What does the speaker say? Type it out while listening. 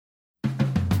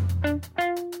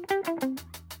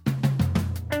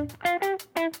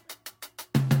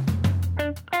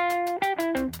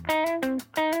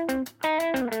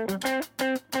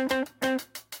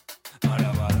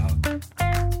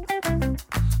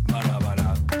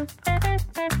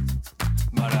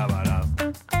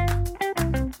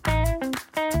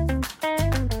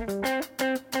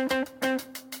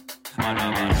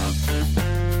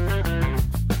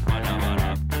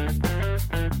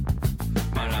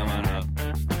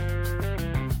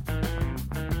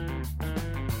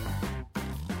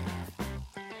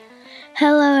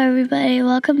Hello, everybody.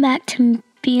 Welcome back to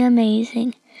Be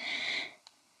Amazing.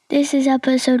 This is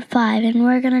episode 5, and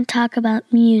we're going to talk about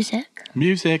music.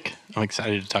 Music. I'm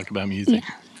excited to talk about music.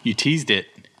 Yeah. You teased it.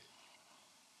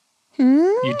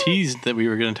 You teased that we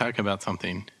were going to talk about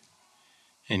something,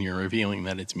 and you're revealing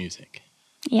that it's music.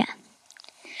 Yeah.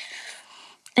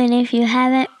 And if you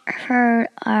haven't heard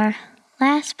our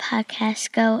last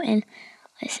podcast, go and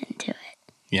listen to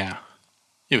it. Yeah.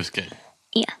 It was good.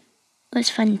 Yeah. It was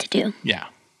fun to do. Yeah.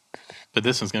 But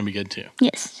this one's going to be good, too.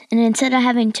 Yes. And instead of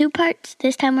having 2 parts,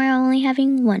 this time we're only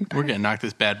having 1 part. We're going to knock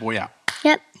this bad boy out.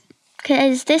 Yep.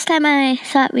 Because this time I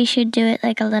thought we should do it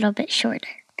like a little bit shorter.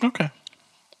 Okay.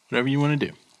 Whatever you want to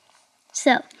do.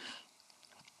 So,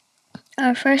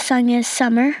 our first song is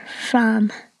Summer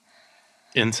from...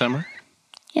 In Summer?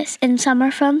 Yes, In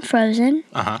Summer from Frozen.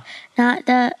 Uh-huh. Not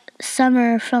the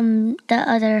Summer from the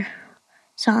other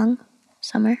song,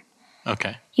 Summer.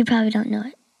 Okay. You probably don't know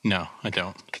it. No, I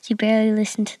don't. Because you barely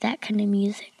listen to that kind of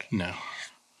music. No.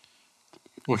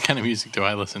 What kind of music do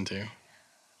I listen to?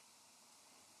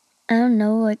 I don't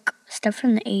know, like stuff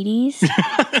from the 80s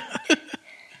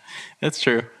That's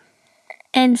true.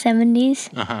 and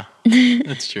 70s. Uh-huh.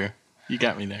 That's true. You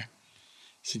got me there.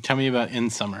 So tell me about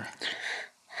In Summer.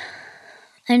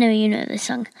 I know you know this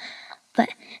song. But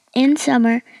In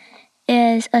Summer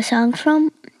is a song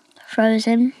from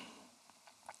Frozen.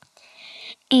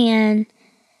 And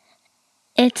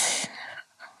it's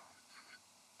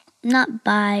not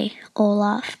by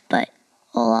Olaf, but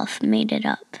Olaf made it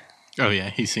up. Oh, yeah.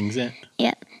 He sings it?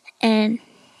 Yep. And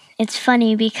it's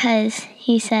funny because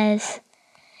he says,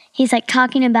 he's like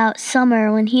talking about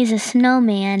summer when he's a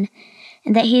snowman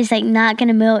and that he's like not going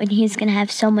to melt and he's going to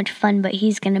have so much fun, but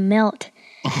he's going to melt.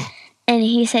 And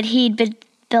he said he'd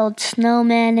build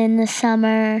snowmen in the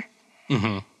summer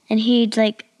and he'd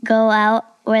like go out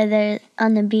where they're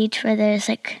on the beach where there's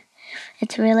like,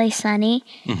 it's really sunny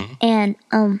and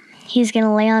he's going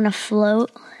to lay on a float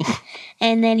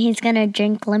and then he's going to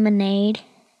drink lemonade.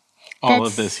 All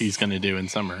of this he's going to do in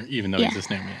summer, even though he's a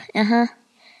snowman. Uh-huh.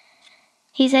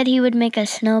 He said he would make a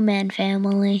snowman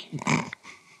family.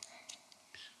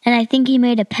 And I think he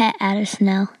made a pet out of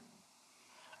snow.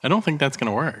 I don't think that's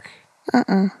going to work.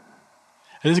 Uh-uh.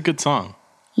 It is a good song.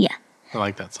 Yeah. I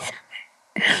like that song.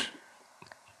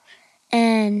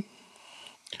 And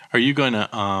Are you going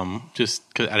to, just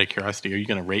out of curiosity, are you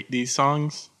going to rate these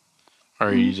songs? Or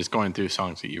are you just going through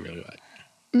songs that you really like?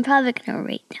 I'm probably going to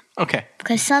rate them. Okay.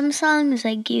 Because some songs,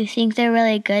 like, you think they're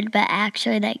really good, but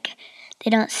actually, like, they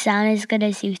don't sound as good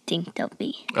as you think they'll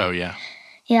be. Oh, yeah.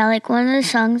 Yeah, like, one of the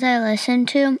songs I listened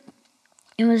to,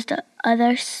 it was the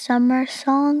other summer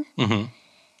song. Mm-hmm.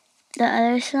 The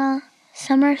other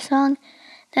summer song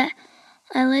that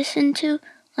I listened to,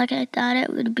 like, I thought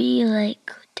it would be, like,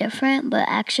 different, but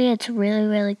actually it's really,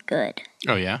 really good.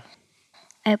 Oh, yeah?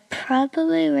 I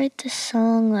probably rate the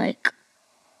song, like,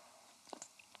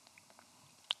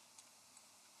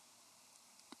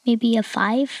 maybe a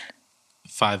 5.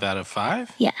 5 out of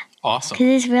 5? Yeah. Awesome.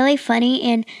 Because it's really funny,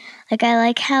 and, like, I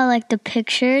like how, like, the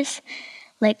pictures,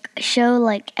 like, show,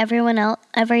 like, everyone else,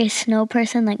 every snow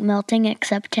person, like, melting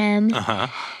except him. Uh-huh.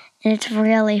 And it's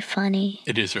really funny.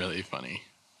 It is really funny.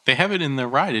 They have it in the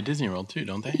ride at Disney World, too,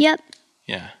 don't they? Yep.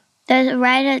 Yeah. There's a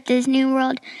ride at Disney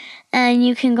World, and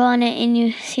you can go on it and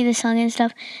you see the song and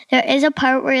stuff. There is a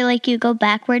part where, like, you go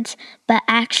backwards, but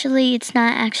actually, it's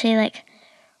not actually, like,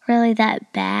 really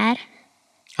that bad.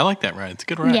 I like that ride. It's a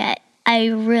good ride. Yeah, I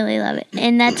really love it.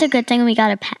 And that's a good thing we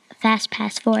got a fast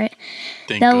pass for it.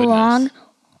 Thank goodness.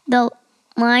 The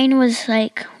line was,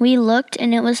 like, we looked,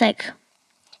 and it was, like,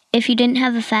 if you didn't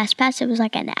have a fast pass, it was,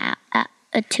 like, a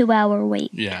 2-hour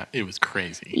wait. Yeah, it was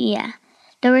crazy. Yeah.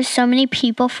 There were so many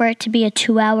people for it to be a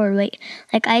 2-hour wait.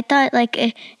 Like, I thought, like,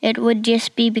 it would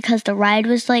just be because the ride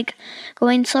was, like,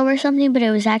 going slow or something, but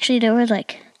it was actually, there were,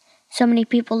 like, so many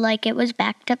people, like, it was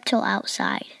backed up till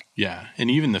outside. Yeah, and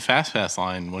even the Fast Pass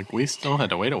line, like, we still had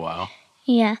to wait a while.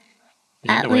 Yeah. We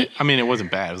had to wait. I mean, it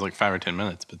wasn't bad. It was like 5 or 10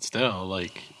 minutes, but still,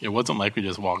 like, it wasn't like we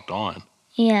just walked on.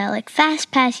 Yeah, like,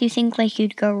 Fast Pass, you think, like,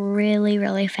 you'd go really,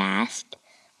 really fast.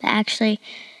 But actually,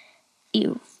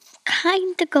 you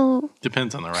kind of go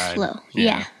Depends on the ride. slow.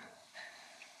 Yeah.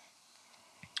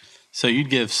 So you'd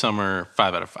give Summer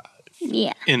 5 out of 5.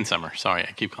 Yeah. In Summer. Sorry,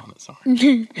 I keep calling it Summer.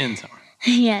 In Summer.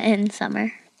 Yeah, in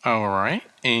summer. All right.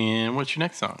 And what's your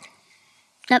next song?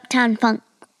 Uptown Funk.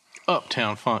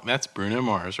 Uptown Funk. That's Bruno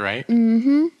Mars, right?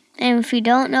 Mm-hmm. And if you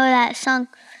don't know that song,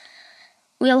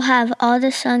 we'll have all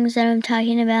the songs that I'm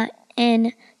talking about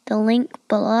in the link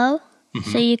below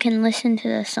so you can listen to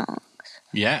the songs.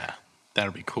 Yeah,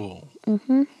 that'd be cool.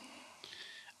 Mm-hmm.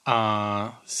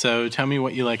 So tell me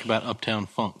what you like about Uptown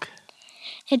Funk.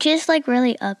 It's just like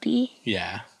really uppy,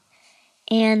 Yeah.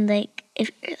 and like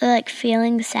if you're like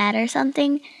feeling sad or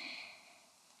something,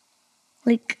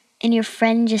 like and your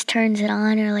friend just turns it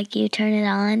on, or like you turn it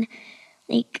on,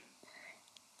 like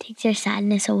takes your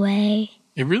sadness away.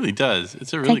 It really does.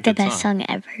 It's a It's really like the good best song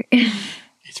ever.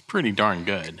 It's pretty darn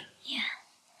good. Yeah.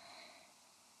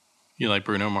 You like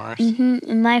Bruno Mars?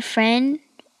 And my friend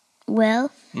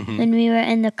Will, when we were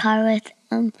in the car with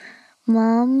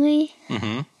Mommy,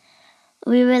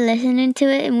 we were listening to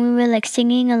it and we were like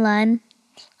singing along.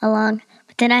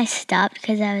 But then I stopped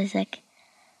because I was like,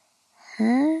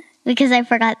 huh? Because I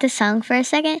forgot the song for a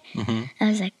second. I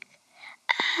was like,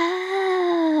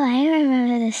 oh, I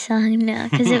remember this song now.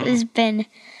 Because it was been,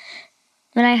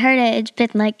 when I heard it, it's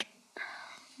been like,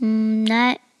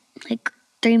 not like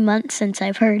 3 months since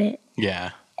I've heard it.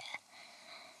 Yeah.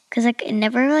 Because like it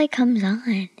never really comes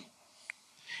on.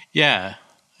 Yeah.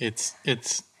 It's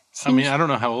I mean, I don't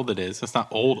know how old it is. It's not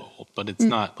old, but it's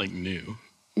not like new.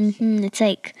 It's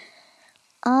like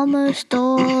almost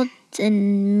old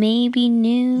and maybe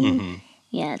new.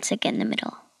 Yeah, it's like in the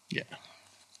middle. Yeah.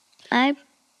 I'm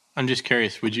just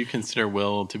curious, would you consider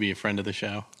Will to be a friend of the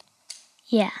show?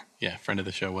 Yeah. Yeah, friend of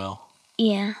the show, Will.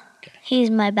 Yeah. Okay. He's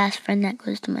my best friend that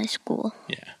goes to my school.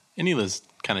 Yeah. And he lives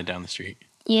kind of down the street.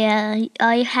 Yeah.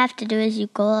 All you have to do is you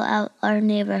go out our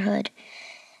neighborhood.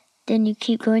 Then you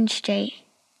keep going straight.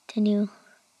 Then you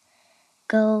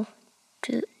go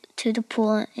to the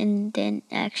pool, and then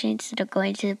actually instead of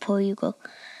going to the pool, you go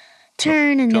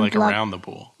turn and go then like blah. around the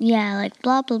pool. Yeah, like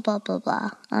blah, blah, blah, blah,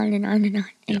 blah. On and on and on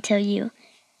until you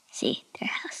see their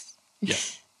house. Yeah.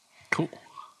 Cool.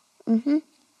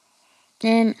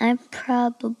 And I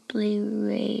probably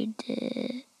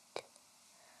rated.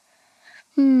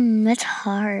 That's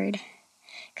hard.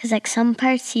 Because, like, some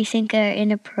parts you think are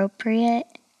inappropriate.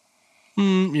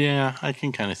 Yeah, I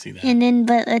can kind of see that. And then,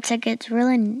 but it's like, it's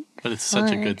really. But it's fun.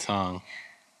 such a good song.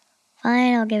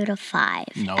 Fine, I'll give it a 5.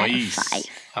 Nice. Out of 5.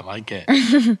 I like it.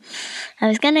 I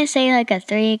was going to say, like, a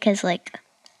 3 because, like,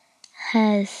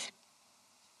 has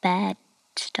bad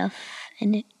stuff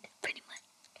in it, pretty much.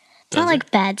 It's not like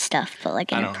bad stuff, but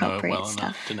like inappropriate I don't know it well stuff.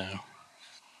 enough to know.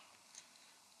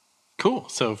 Cool.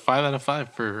 So 5 out of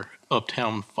 5 for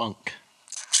Uptown Funk.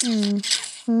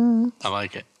 I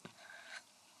like it.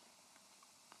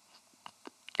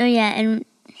 Oh yeah, and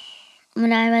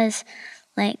when I was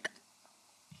like,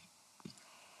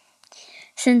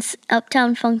 since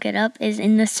Uptown Funk It Up is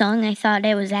in the song, I thought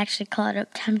it was actually called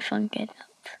Uptown Funk It Up.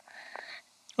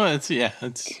 Well, it's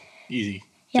easy.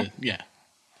 Yeah.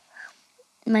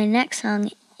 My next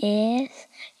song is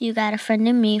You Got a Friend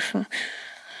in Me from,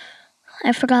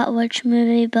 I forgot which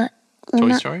movie, but...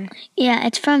 Toy Story? Yeah,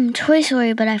 it's from Toy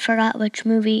Story, but I forgot which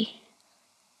movie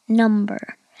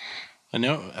number. I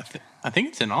know. I think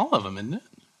it's in all of them, isn't it?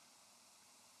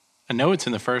 I know it's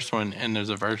in the first one, and there's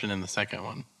a version in the second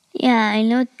one. Yeah, I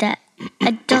know that.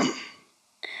 I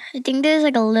think there's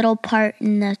like a little part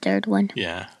in the third one.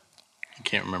 Yeah. I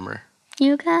can't remember.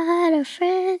 You got a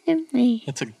friend in me.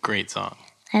 It's a great song.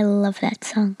 I love that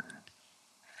song.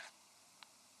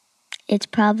 It's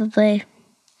probably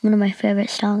one of my favorite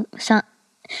songs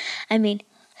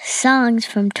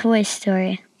from Toy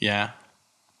Story. Yeah.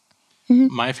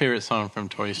 My favorite song from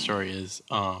Toy Story is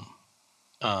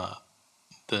the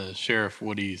Sheriff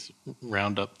Woody's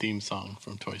Roundup theme song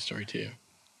from Toy Story 2.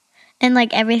 And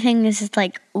like everything is just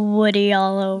like Woody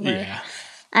all over. Yeah.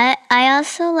 I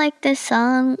also like the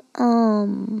song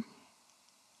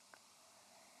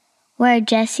where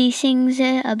Jessie sings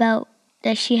it about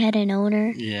that she had an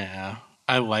owner. Yeah.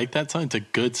 I like that song. It's a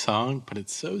good song, but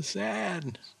it's so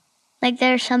sad. Like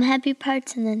there are some happy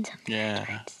parts and then some Yeah.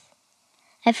 parts.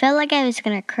 I felt like I was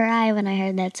going to cry when I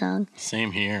heard that song.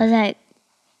 Same here. I was like,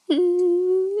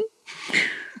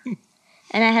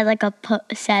 and I had like a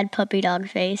sad puppy dog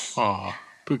face. Oh,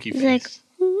 Pookie face.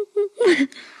 Like,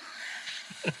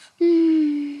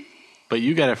 But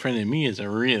You Got a Friend in Me is a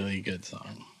really good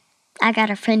song. I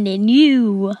got a friend in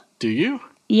you. Do you?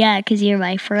 Yeah, because you're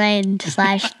my friend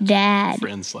 / dad.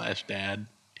 Friend/dad.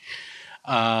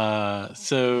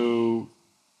 So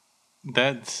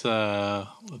that's,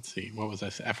 let's see, what was I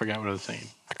saying? I forgot what I was saying.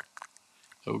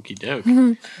 Okie doke.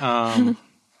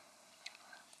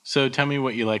 So tell me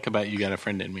what you like about You Got a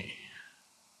Friend in Me.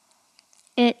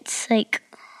 It's like,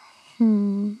 I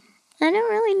don't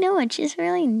really know. It's just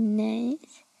really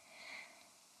nice.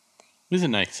 It was a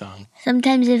nice song.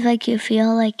 Sometimes if like you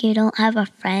feel like you don't have a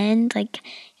friend, like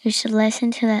you should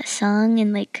listen to that song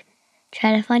and like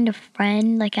try to find a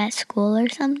friend like at school or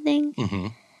something. Mm-hmm.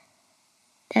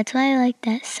 That's why I like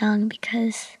that song,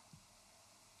 because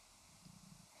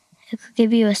it could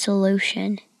give you a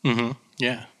solution. Mm-hmm.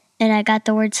 Yeah. And I got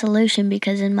the word solution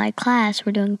because in my class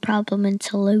we're doing problem and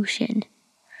solution.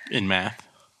 In math?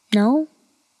 No?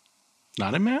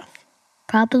 Not in math?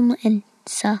 Problem and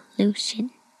solution.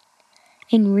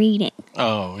 In reading.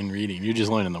 Oh, in reading. You're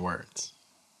just learning the words.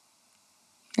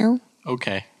 No?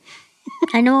 Okay.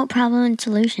 I know what problem and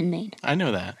solution mean. I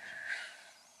know that.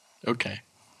 Okay.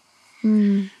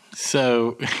 Hmm.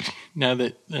 So now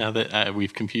that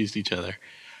we've confused each other,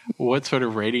 what sort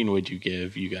of rating would you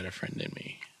give You Got a Friend in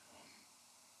Me?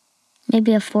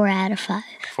 Maybe a 4 out of 5.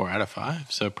 4 out of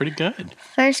 5. So pretty good.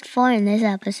 First 4 in this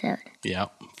episode.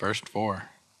 Yep. First 4.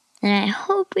 And I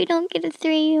hope we don't get a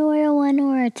 3 or a 1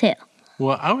 or a 2.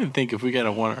 Well, I would think if we got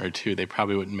a 1 or a 2, they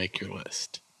probably wouldn't make your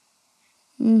list.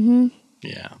 Mm-hmm.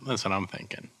 Yeah, that's what I'm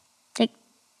thinking. It's like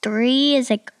 3 is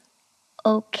like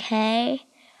okay.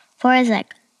 4 is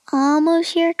like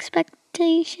almost your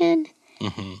expectation.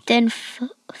 Mm-hmm. Then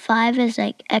 5 is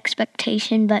like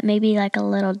expectation, but maybe like a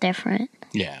little different.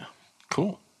 Yeah.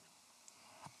 Cool.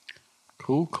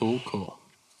 Cool.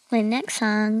 My next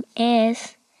song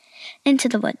is Into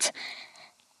the Woods.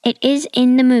 It is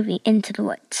in the movie Into the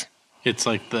Woods. It's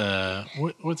like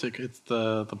what's it? It's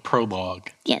the prologue.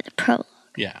 Yeah, the prologue.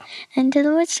 Yeah. Into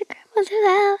the woods to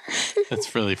grandmother's house.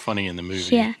 That's really funny in the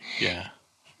movie. Yeah. Yeah.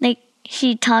 Like,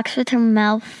 she talks with her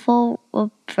mouth full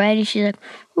of bread, and she's like,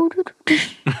 I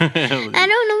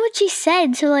don't know what she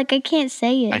said, so, like, I can't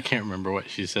say it. I can't remember what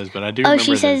she says, but I do remember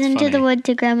she says that it's into funny. the wood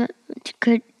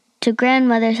to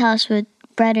grandmother's house with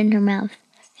bread in her mouth.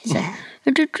 She's like,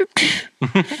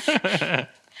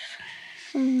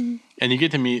 And you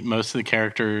get to meet most of the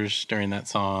characters during that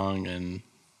song, and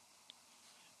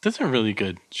that's a really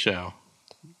good show.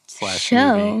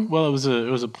 Show? Movie. Well, it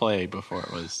was a play before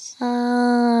it was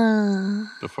a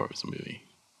movie.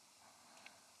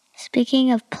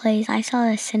 Speaking of plays, I saw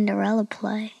a Cinderella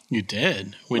play. You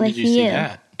did? When did you see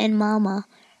that? And Mama.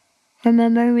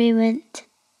 Remember we went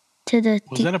to the...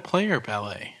 Was that a play or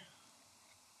ballet?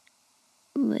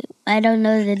 I don't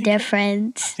know the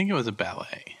difference. I think it was a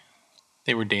ballet.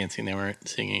 They were dancing. They weren't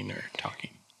singing or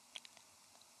talking.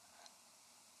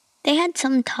 They had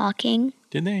some talking.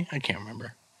 Did they? I can't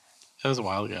remember. That was a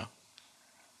while ago.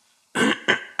 But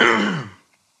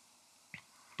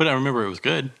I remember it was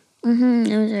good. Mm-hmm.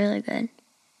 It was really good.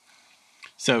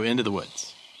 So, Into the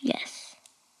Woods. Yes.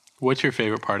 What's your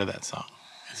favorite part of that song?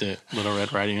 Is it Little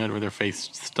Red Riding Hood with her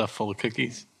face stuffed full of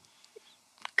cookies?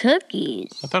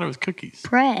 Cookies. I thought it was cookies.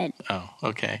 Bread. Oh,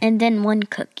 okay. And then one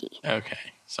cookie.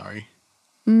 Okay. Sorry.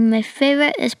 My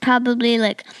favorite is probably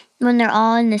like when they're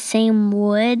all in the same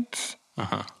woods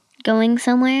going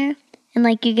somewhere. And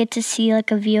like you get to see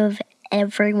like a view of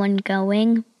everyone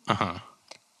going.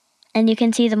 And you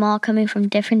can see them all coming from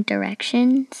different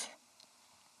directions.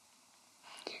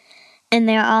 And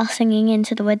they're all singing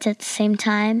Into the Woods at the same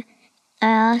time.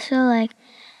 I also like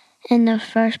in the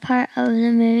first part of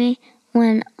the movie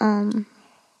when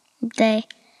they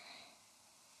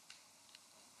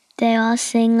all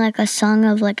sing like a song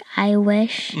of like I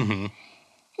Wish. Mm-hmm.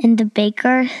 And the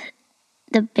baker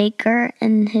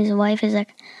and his wife is like,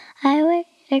 I wish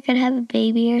I could have a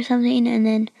baby or something.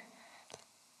 And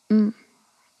then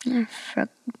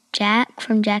Jack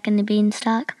from Jack and the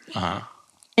Beanstalk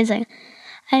is like,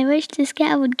 I wish this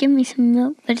cow would give me some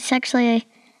milk, but it's actually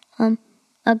a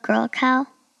girl cow.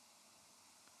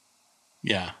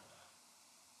 Yeah.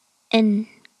 And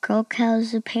girl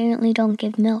cows apparently don't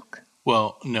give milk.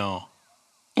 Well, no.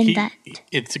 And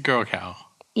it's a girl cow.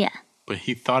 Yeah. But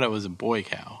he thought it was a boy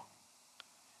cow.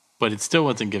 But it still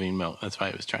wasn't giving milk. That's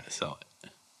why he was trying to sell it.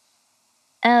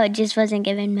 Oh, it just wasn't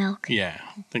giving milk. Yeah.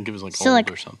 I think it was like So old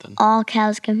like or something. All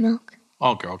cows give milk?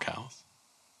 All girl cows.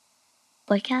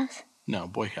 Boy cows? No,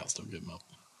 boy cows don't give milk.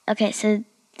 Okay, so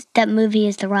that movie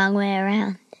is the wrong way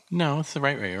around. No, it's the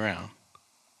right way around.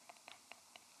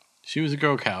 She was a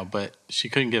girl cow, but she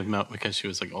couldn't give milk because she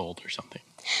was like old or something.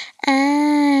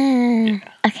 Yeah.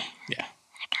 Okay. Yeah.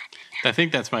 I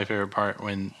think that's my favorite part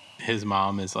when his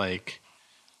mom is like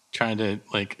trying to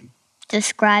like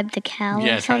describe the cow.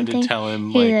 Yeah, or trying something. to tell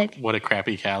him like what a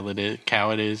crappy cow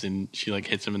it is, and she like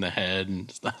hits him in the head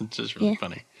and stuff. It's just really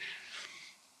funny.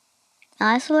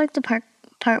 I also like the part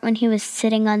when he was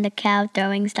sitting on the cow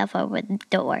throwing stuff over the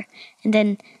door, and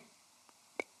then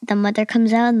the mother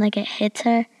comes out and like it hits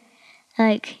her,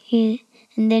 and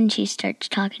then she starts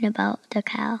talking about the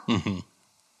cow. Mm-hmm.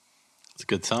 It's a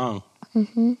good song.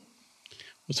 Mm-hmm.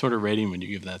 What sort of rating would you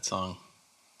give that song?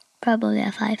 Probably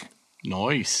a 5.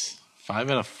 Nice.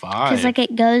 5 out of 5. Because like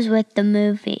it goes with the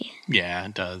movie. Yeah,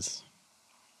 it does.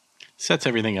 Sets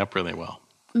everything up really well.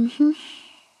 Mm-hmm.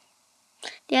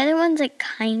 The other ones like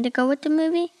kind of go with the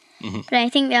movie, but I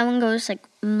think that one goes like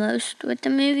most with the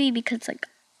movie because like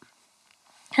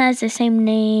has the same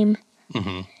name,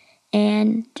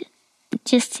 and it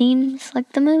just seems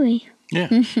like the movie. Yeah,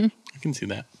 I can see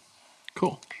that.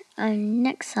 Cool. Our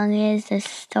next song is the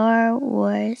Star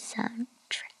Wars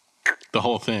soundtrack. The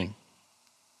whole thing.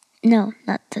 No,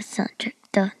 not the soundtrack.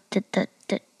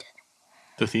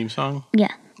 The theme song?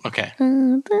 Yeah. Okay.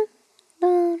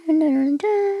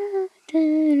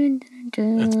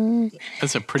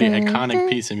 That's a pretty iconic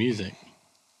piece of music.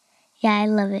 Yeah, I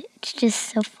love it. It's just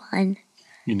so fun.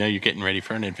 You know you're getting ready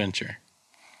for an adventure.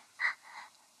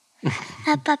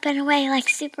 Up, up, and away like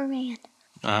Superman.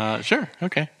 Sure.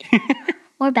 Okay.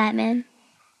 Or Batman.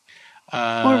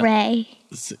 Or Ray.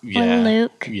 Yeah. Or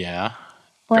Luke. Yeah.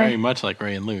 Or very much like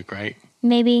Ray and Luke, right?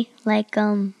 maybe like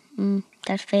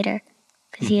Darth Vader.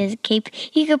 Because he has a cape.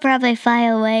 He could probably fly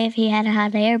away if he had a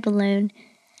hot air balloon.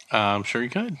 I'm sure you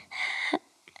could.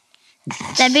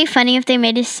 That'd be funny if they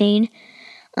made a scene,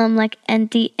 like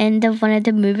at the end of one of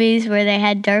the movies where they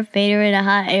had Darth Vader in a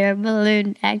hot air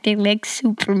balloon acting like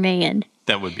Superman.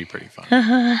 That would be pretty fun.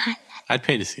 I'd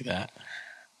pay to see that.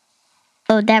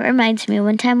 Oh, that reminds me.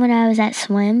 One time when I was at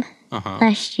swim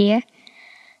last year,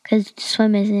 because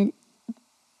swim isn't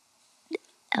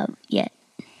out yet.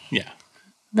 Yeah.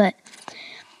 But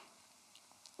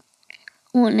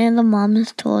one of the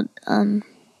moms told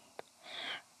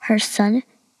her son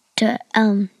to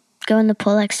go in the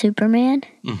pool like Superman,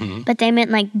 but they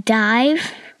meant like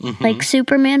dive, like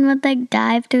Superman would like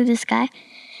dive through the sky,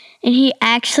 and he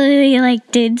actually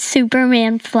like did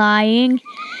Superman flying.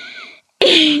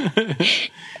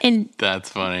 And that's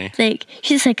funny. Like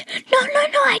she's like, no,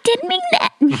 I didn't mean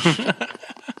that.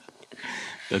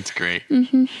 That's great.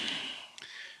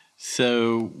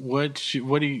 So, what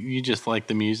do you just like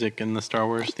the music in the Star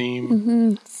Wars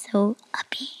theme? So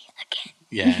uppy again.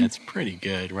 Yeah, it's pretty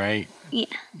good, right? Yeah.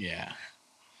 Yeah.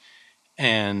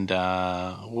 And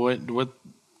what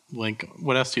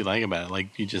else do you like about it?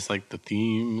 Like, you just like the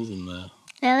themes and the.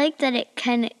 I like that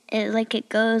it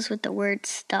goes with the word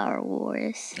Star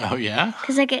Wars. Oh yeah.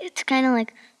 Because like it's kind of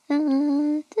like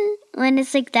when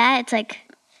it's like that, it's like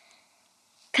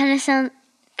kind of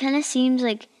seems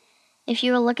like if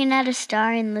you were looking at a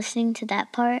star and listening to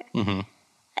that part,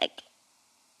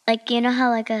 like you know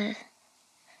how like a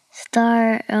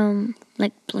star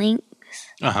like blinks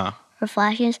or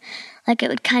flashes, like it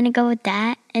would kind of go with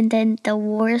that, and then the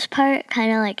wars part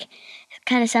kind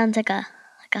of sounds like a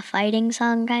fighting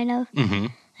song, kind of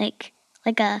like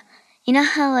a, you know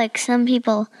how like some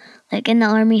people like in the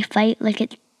army fight, like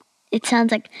it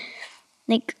sounds like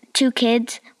two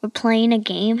kids were playing a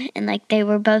game and like they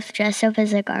were both dressed up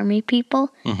as like army people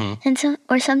and so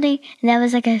or something, and that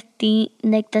was like a theme,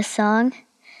 like the song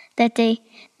that they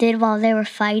did while they were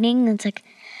fighting. It's like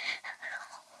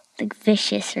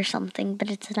vicious or something, but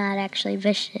it's not actually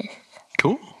vicious.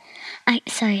 Cool. I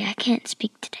can't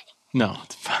speak today. No,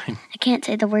 it's fine. I can't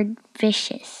say the word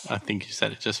vicious. I think you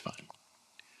said it just fine.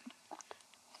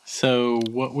 So,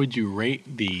 what would you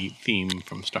rate the theme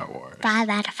from Star Wars? 5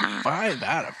 out of 5. 5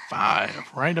 out of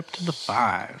 5. Right up to the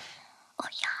 5. Oh,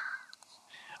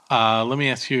 yeah. Let me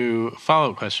ask you a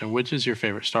follow-up question. Which is your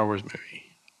favorite Star Wars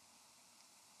movie?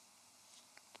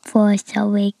 Force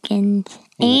Awakens.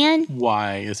 And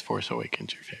why is Force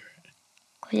Awakens your favorite?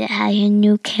 because it has a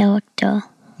new character.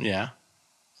 Yeah?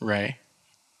 Rey?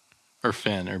 Or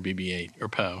Finn? Or BB-8? Or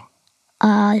Poe?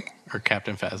 All. Or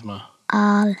Captain Phasma?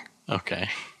 All. Okay.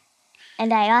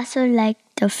 And I also like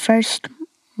the first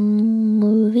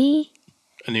movie.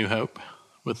 A New Hope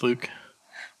with Luke?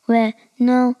 Where,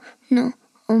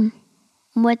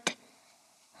 what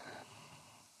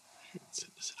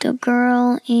the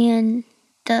girl and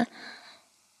the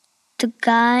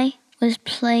guy was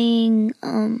playing,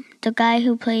 the guy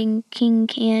who played King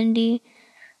Candy.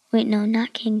 Wait, no,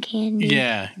 not King Candy.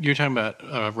 Yeah, you're talking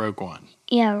about Rogue One.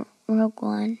 Yeah, Rogue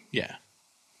One. Yeah.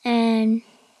 And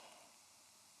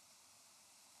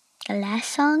the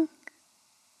last song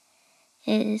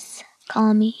is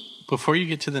Call Me. Before you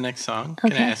get to the next song,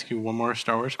 can I ask you one more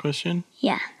Star Wars question?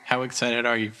 Yeah. How excited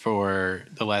are you for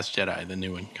The Last Jedi, the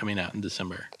new one, coming out in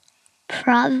December?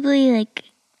 Probably, like,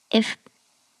 if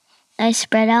I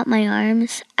spread out my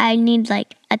arms, I need,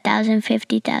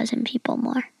 50,000 people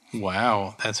more.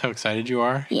 Wow, that's how excited you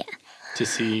are? Yeah. To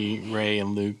see Rey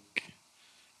and Luke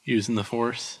using the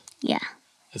Force? Yeah.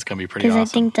 It's going to be pretty awesome. Because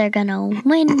I think they're going to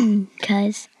win,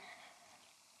 because...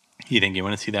 You think you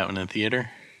want to see that one in the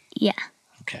theater? Yeah.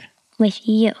 Okay. With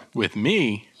you. With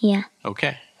me? Yeah.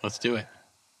 Okay, let's do it.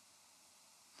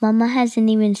 Mama hasn't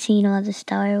even seen all the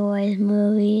Star Wars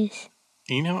movies.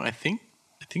 You know, I think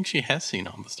she has seen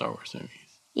all the Star Wars movies.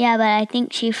 Yeah, but I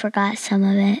think she forgot some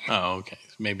of it. Oh, okay.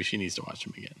 Maybe she needs to watch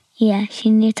them again. Yeah, she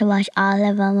needs to watch all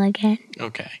of them again.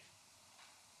 Okay.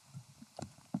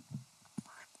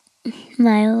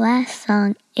 My last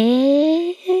song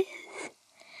is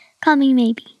Call Me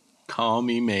Maybe. Call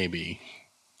Me Maybe.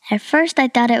 At first, I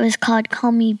thought it was called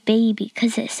Call Me Baby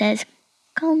because it says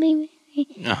Call Me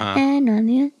Baby. Uh-huh. And on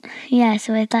the yeah,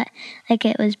 so I thought like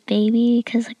it was baby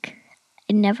because like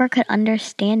I never could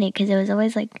understand it because it was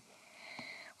always like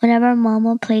whenever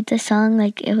Mama played the song,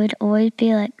 like it would always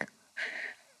be like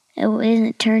it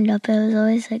wasn't turned up; it was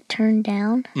always like turned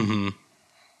down. Mm-hmm.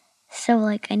 So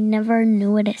like I never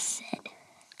knew what it said.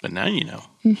 But now you know.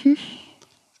 Mm-hmm.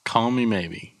 Call Me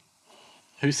Maybe.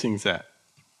 Who sings that?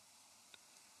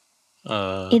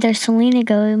 Either Selena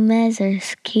Gomez or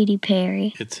Katy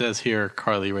Perry. It says here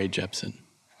Carly Rae Jepsen.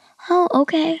 Oh,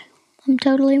 okay. I'm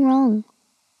totally wrong.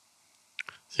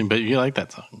 See, but you like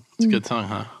that song. It's a good song,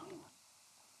 huh?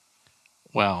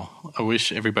 Wow. I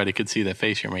wish everybody could see the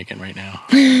face you're making right now.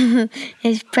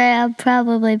 It's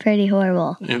probably pretty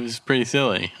horrible. It was pretty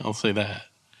silly. I'll say that.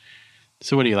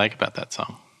 So what do you like about that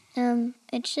song?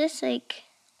 It's just like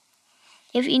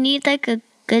if you need like a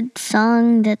good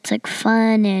song that's like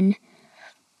fun and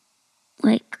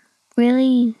like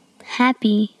really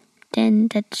happy, then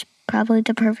that's probably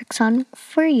the perfect song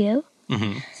for you.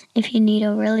 Mm-hmm. If you need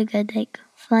a really good like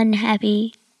fun,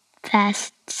 happy,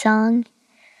 fast song.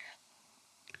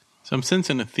 So I'm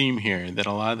sensing a theme here that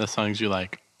a lot of the songs you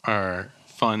like are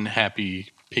fun,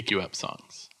 happy, pick you up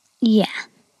songs. Yeah.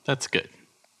 That's good.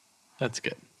 That's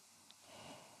good.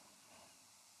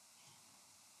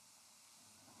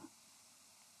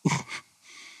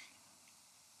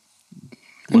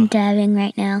 I'm dabbing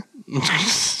right now.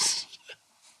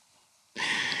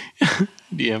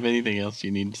 Do you have anything else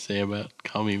you need to say about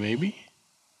Call Me Maybe?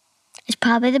 It's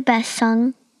probably the best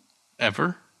song.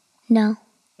 Ever? No.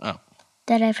 Oh.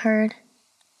 That I've heard.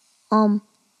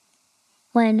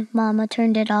 When Mama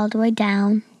turned it all the way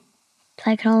down,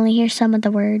 so I could only hear some of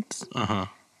the words. Uh-huh.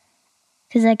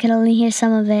 Because I could only hear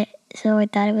some of it, so I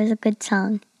thought it was a good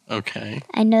song. Okay.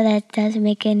 I know that doesn't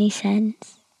make any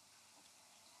sense.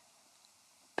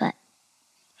 But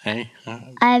Hey.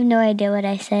 I have no idea what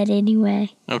I said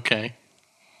anyway. Okay.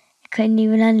 I couldn't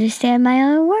even understand my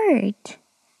own words.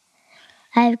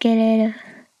 I'd give it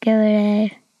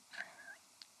a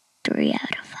 3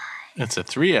 out of 5. It's a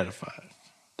 3 out of 5.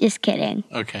 Just kidding.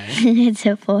 Okay. It's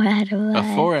a 4 out of 5.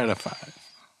 A 4 out of 5.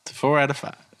 It's a 4 out of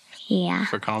 5. Yeah.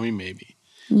 For Call Me Maybe.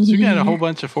 So you got a whole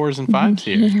bunch of 4s and 5s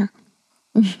here. Yeah.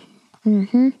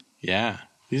 Mm-hmm. Yeah.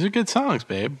 These are good songs,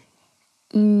 babe.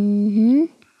 Mm-hmm.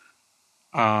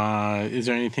 Is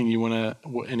there anything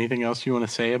anything else you want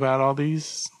to say about all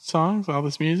these songs, all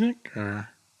this music, or?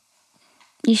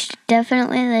 You should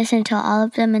definitely listen to all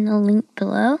of them in the link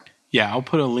below. Yeah, I'll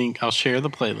put a link. I'll share the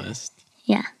playlist.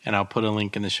 Yeah. And I'll put a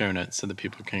link in the show notes so that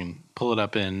people can pull it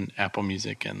up in Apple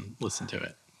Music and listen to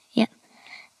it. Yeah.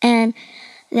 And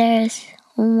there's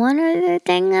one other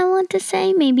thing I want to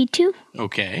say, maybe 2.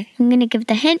 Okay. I'm going to give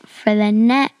the hint for the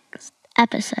next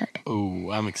episode. Oh,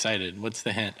 I'm excited. What's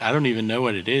the hint? I don't even know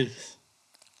what it is.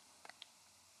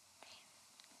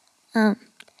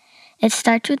 It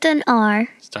starts with an R.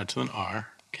 Starts with an R.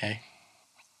 Okay.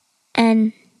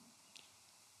 And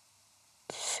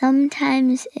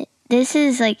sometimes this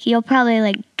is like, you'll probably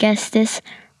like guess this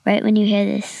right when you hear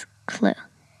this clue.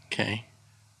 Okay.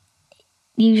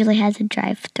 Usually has a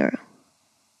drive-through.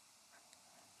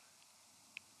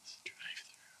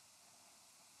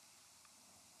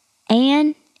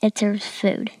 And it serves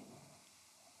food.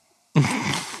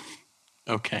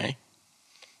 Okay.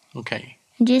 Okay.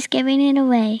 I'm just giving it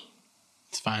away.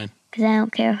 It's fine. Because I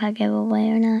don't care if I give it away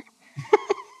or not.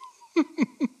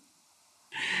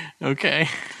 Okay.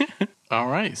 All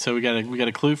right. So we got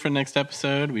a clue for next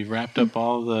episode. We've wrapped up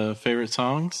all the favorite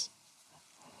songs.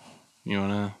 You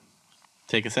want to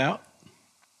take us out?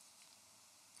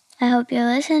 I hope you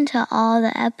listen to all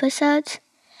the episodes.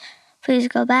 Please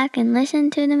go back and listen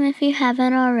to them if you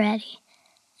haven't already.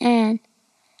 And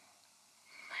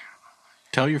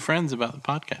tell your friends about the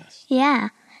podcast. yeah.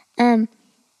 And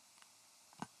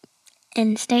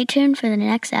stay tuned for the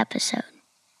next episode.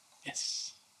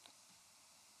 Yes.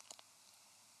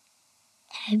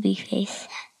 Happy face.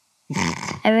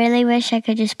 I really wish I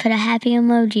could just put a happy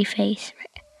emoji face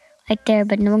right there,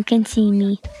 but no one can see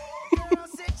me.